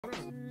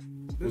hold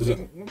on. This is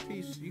one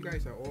piece you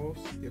guys are all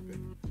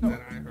skipping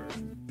that I heard.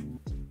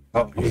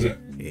 Oh, what's that?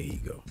 Here you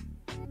go.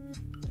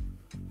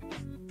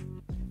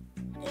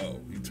 Oh,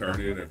 he turned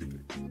in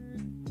everything.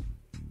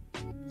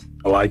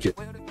 I like it.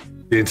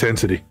 The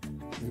intensity.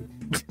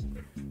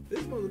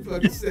 This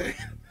motherfucker said.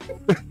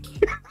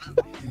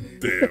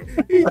 Damn.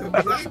 He's a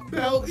black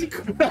belt.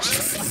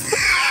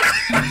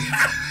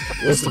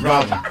 What's the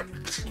problem?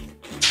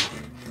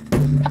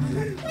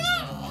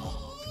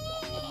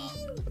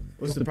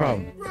 What's the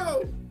problem?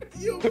 Bro,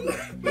 you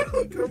black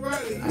belt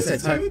karate. I said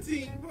type.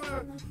 17, bro.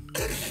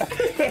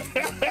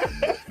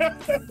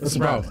 What's the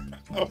problem?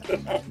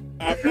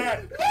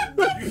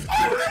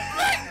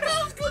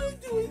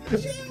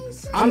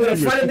 I'm gonna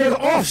fight a nigga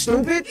off,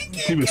 stupid.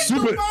 He was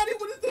stupid.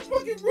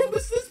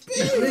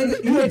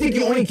 You didn't think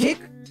you only kick?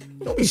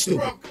 Don't be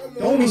stupid.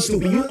 Don't be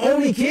stupid. You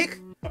only kick?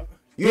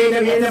 You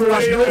ain't never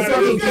watched no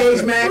fucking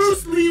cage match.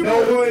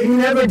 No, you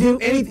never do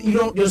anything. You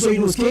don't. So you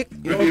do is kick.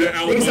 You don't.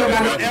 Niggas don't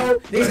got no L.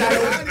 Niggas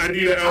got no. I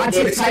need an elbow. I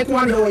take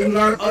taekwondo and you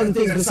learn other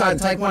things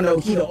besides taekwondo,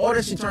 aikido. All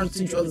that shit turns to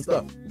teach you other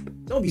stuff.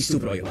 Don't be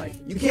stupid all your life.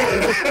 You can't.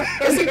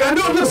 I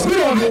know it looks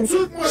good on you. You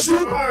took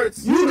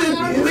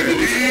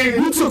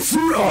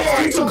food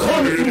arts. You took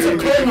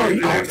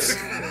culinary arts.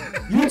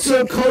 You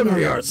took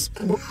culinary arts.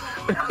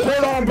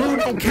 Cordon blue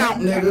don't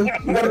count, nigga.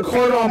 You got a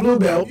cordon blue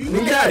belt.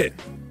 You got it.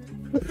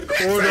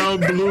 Cordon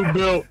blue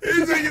belt.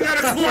 He said you got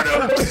a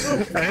cordon.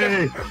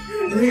 Hey,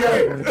 You got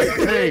it.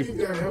 hey,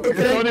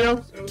 Antonio.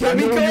 Can't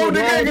be cold,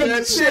 nigga. I got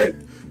that shit.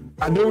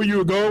 I knew where you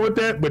were going with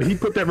that, but he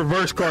put that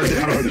reverse card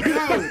down on you.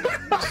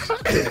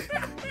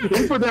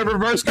 He put that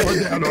reverse card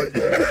down on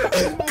you.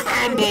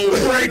 Combo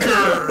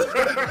breaker.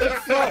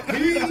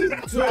 He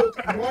took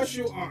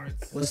martial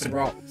arts. What's the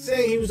problem?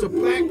 Saying he was a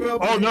black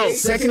belt. Oh no,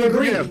 Second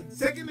degree. Yeah.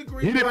 Second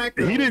degree He black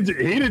belt.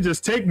 didn't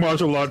just take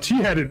martial arts. He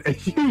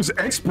was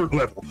expert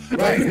level.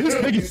 Right. This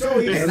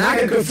nigga, And I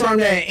can confirm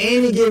that at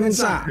any given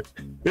time.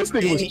 this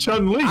nigga was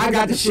Chun Li. I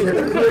got the shit at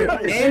the crib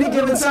at any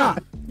given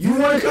time. You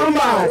want to come by?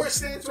 Horse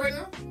stance right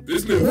now?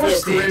 This nigga fuck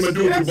Kareem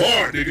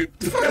Abdul-Jabbar, nigga.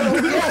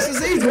 Yes,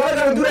 it's easy. Why I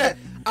gotta do that?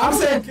 I'm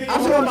talking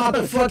about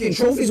the fucking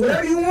trophies,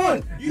 whatever you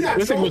want. You got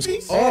This thing was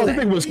trophies? All this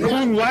that. thing was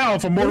Kung Lao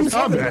from Mortal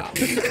Kombat.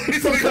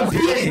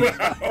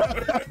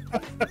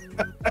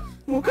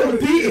 We're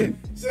competing.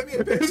 Send me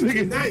a picture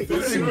tonight.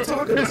 What are you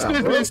talking This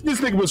about, bro?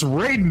 nigga was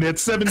Raiden at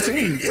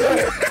 17. He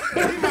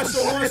must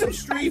have won some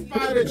Street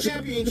Fighter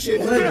championship.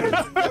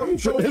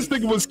 This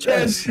nigga was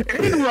Ken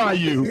and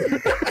Ryu.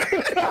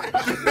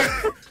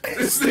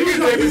 This nigga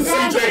name is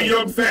CJ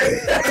Young Fat.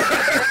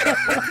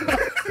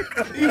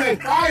 He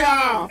like,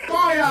 fire,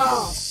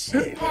 fire,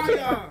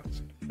 fire.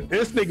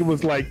 This nigga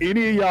was like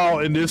any of y'all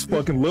in this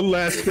fucking little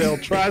ass cell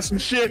try some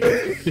shit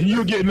and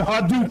you're getting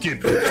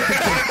Hadouken.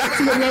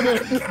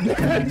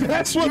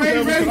 That's what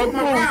level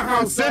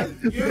Kung Fu.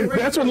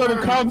 That's what level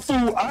Kung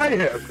Fu I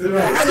have.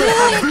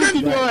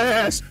 Hadouken your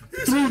ass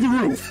through the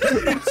roof.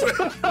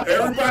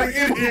 Everybody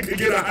in here can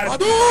get a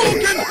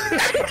Hadouken.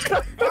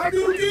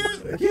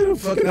 Get a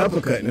fucking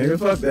uppercut, nigga.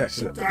 Fuck that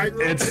shit.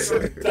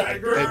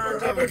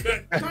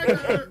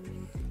 Tiger.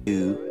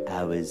 2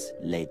 hours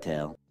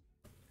later. All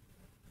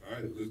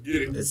right, let's get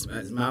it. It's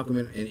Malcolm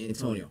and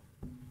Antonio.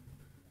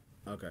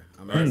 Okay,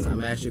 I'm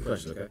gonna ask you a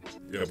question, okay?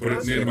 Yeah, put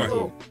it near my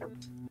phone.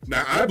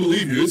 Now, I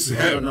believe you. This is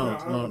happening.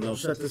 No,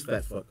 shut this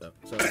fat fuck up.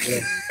 So,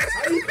 yeah.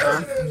 How you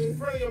doing in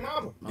front of your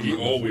mama? He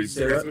always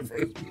Say says what? in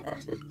front of his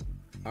mama.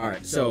 All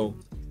right, so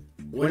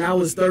when I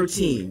was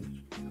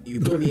 13,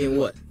 you put me in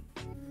what?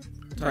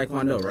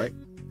 Taekwondo, right?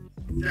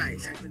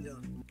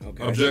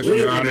 Okay. Objection,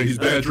 Your Honor. He's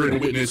badgering the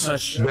witness.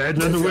 Hush.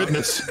 Badgering the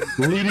witness,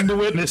 leading the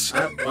witness.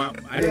 I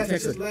didn't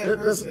text her.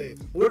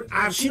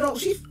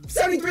 She's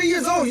 73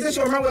 years old. You think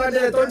she'll remember what I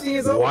did at 13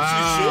 years old?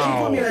 Wow. She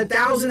put me in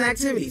 1,000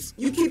 activities.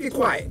 You keep it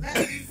quiet.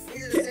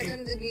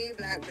 Second degree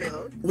black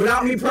belt.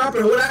 Without me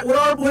proper. What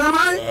am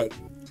I?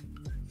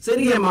 Say it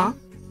again, Ma.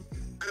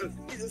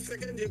 He's a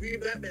second degree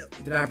black belt.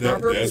 Did I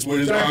proper? That's what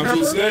his Did I mom proper?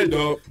 just said,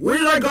 dog. Where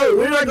did I go?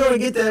 Where did I go to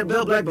get that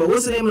belt, black belt?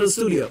 What's the name of the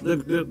studio?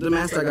 The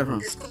master I got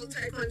from? It's called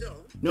Taekwondo.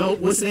 No,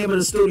 what's the name of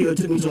the studio it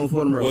took me to on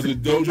Fordham Road? Was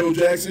it Dojo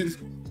Jackson?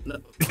 No.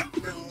 No.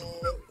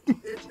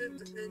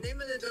 The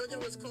name of the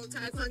dojo was called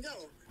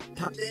Taekwondo.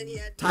 And then he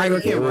had Tiger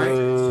King,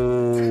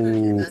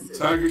 right?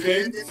 Tiger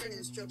King? different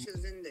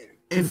instructions in there.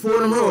 In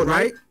Fordham Road,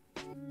 right?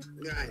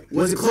 Right.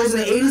 Was it closed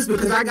in the 80s?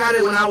 Because I got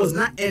it when I was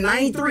in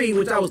 93,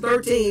 which I was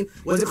 13.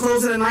 Was it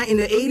closed in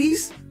the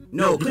 80s?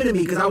 No, couldn't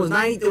be because I was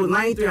 90. It was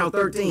 93. I was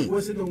 13.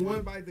 Was it the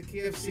one by the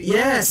KFC?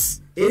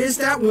 Yes, it is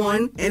that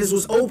one, and it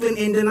was open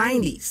in the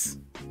 90s.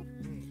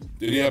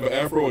 Did he have an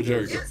afro or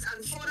Jerry? Yes,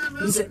 and Fordham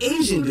Road. He's an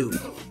Asian dude.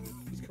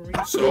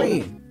 So?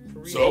 Korean.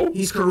 So?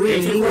 He's Korean.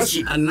 Answer the He was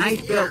question. a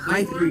ninth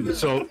degree.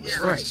 So,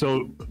 Right.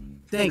 so,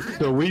 Thank you.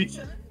 so we.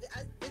 Did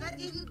I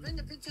give you bring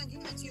the picture and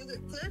give it to you,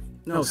 Cliff?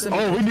 No, send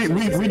Oh, we need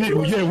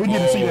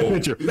to see that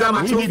picture. You got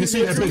my We need to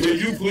see that Can picture.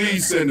 you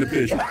please send the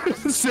picture?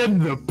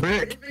 Send the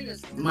pic.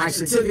 my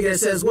certificate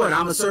says what?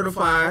 I'm a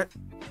certified.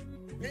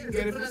 You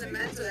get it from the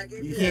mantle. I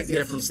gave You can't get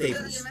it from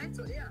Staples.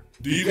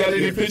 Do you got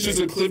any pictures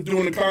of Cliff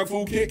doing the Kung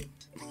Fu kick?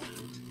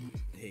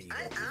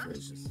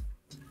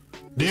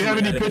 Do you have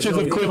any pictures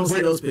of Cliff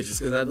breaking those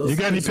pictures? You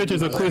got any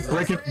pictures of Cliff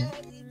breaking?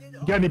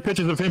 You got any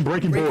pictures of him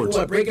breaking boards?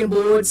 Breaking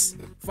boards,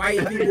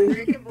 fighting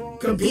people,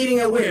 competing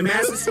at where?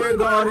 Madison Square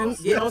Garden,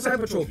 get all type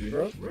of trophies,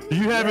 bro. Do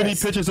you have any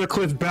pictures of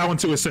Cliff bowing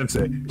to his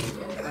sensei?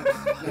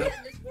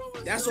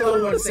 That's all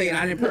I want to say, and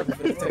I didn't prep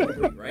for this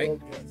technically, right?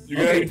 You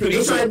got any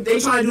pictures? They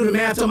trying to do the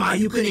math talking about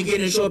you couldn't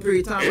get in a short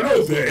period of time.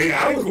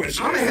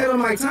 I'm ahead of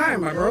my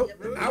time, my bro.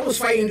 I was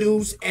fighting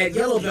dudes at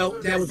yellow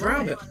belt that was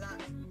brown belt.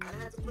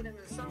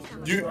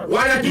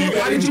 Why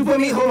did you put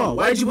me? Hold on.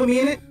 Why did you put me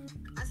in it?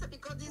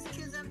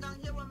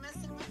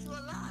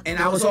 And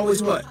I was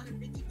always what?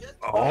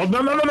 Oh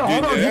no!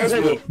 Hold on.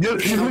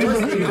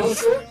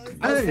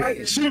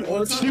 Hey, she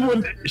wouldn't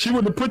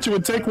have put you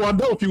in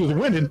Taekwondo if you was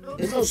winning.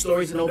 There's no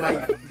stories of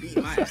nobody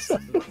beating my ass.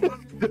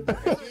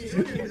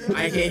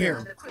 I can't hear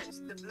him.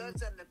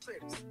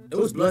 It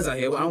was Bloods out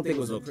here. Well, I don't think it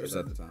was no Crips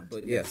at the time.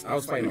 But yes, I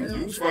was fighting.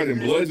 You was fighting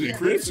Bloods and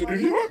Crips in New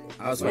York?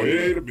 I was fighting.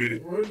 Wait a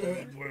minute.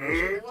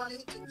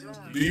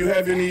 Do you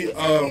have any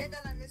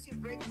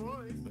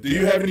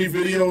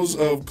videos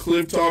of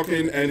Cliff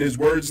talking and his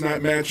words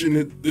not matching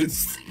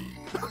this?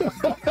 They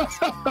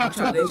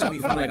try to be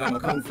fun like I'm a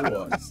kung fu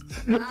artist.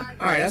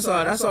 Alright, that's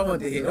all I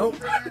wanted to hear.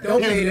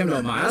 Don't pay them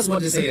no mind. I just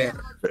wanted to say that.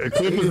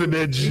 Cliff was in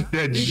that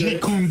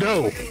Jeet Kune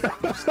Do.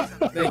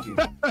 Thank you.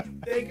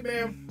 Thank you,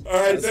 ma'am.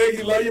 Alright, thank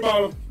you. Love you,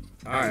 mama.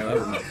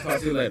 Alright, talk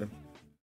to you later.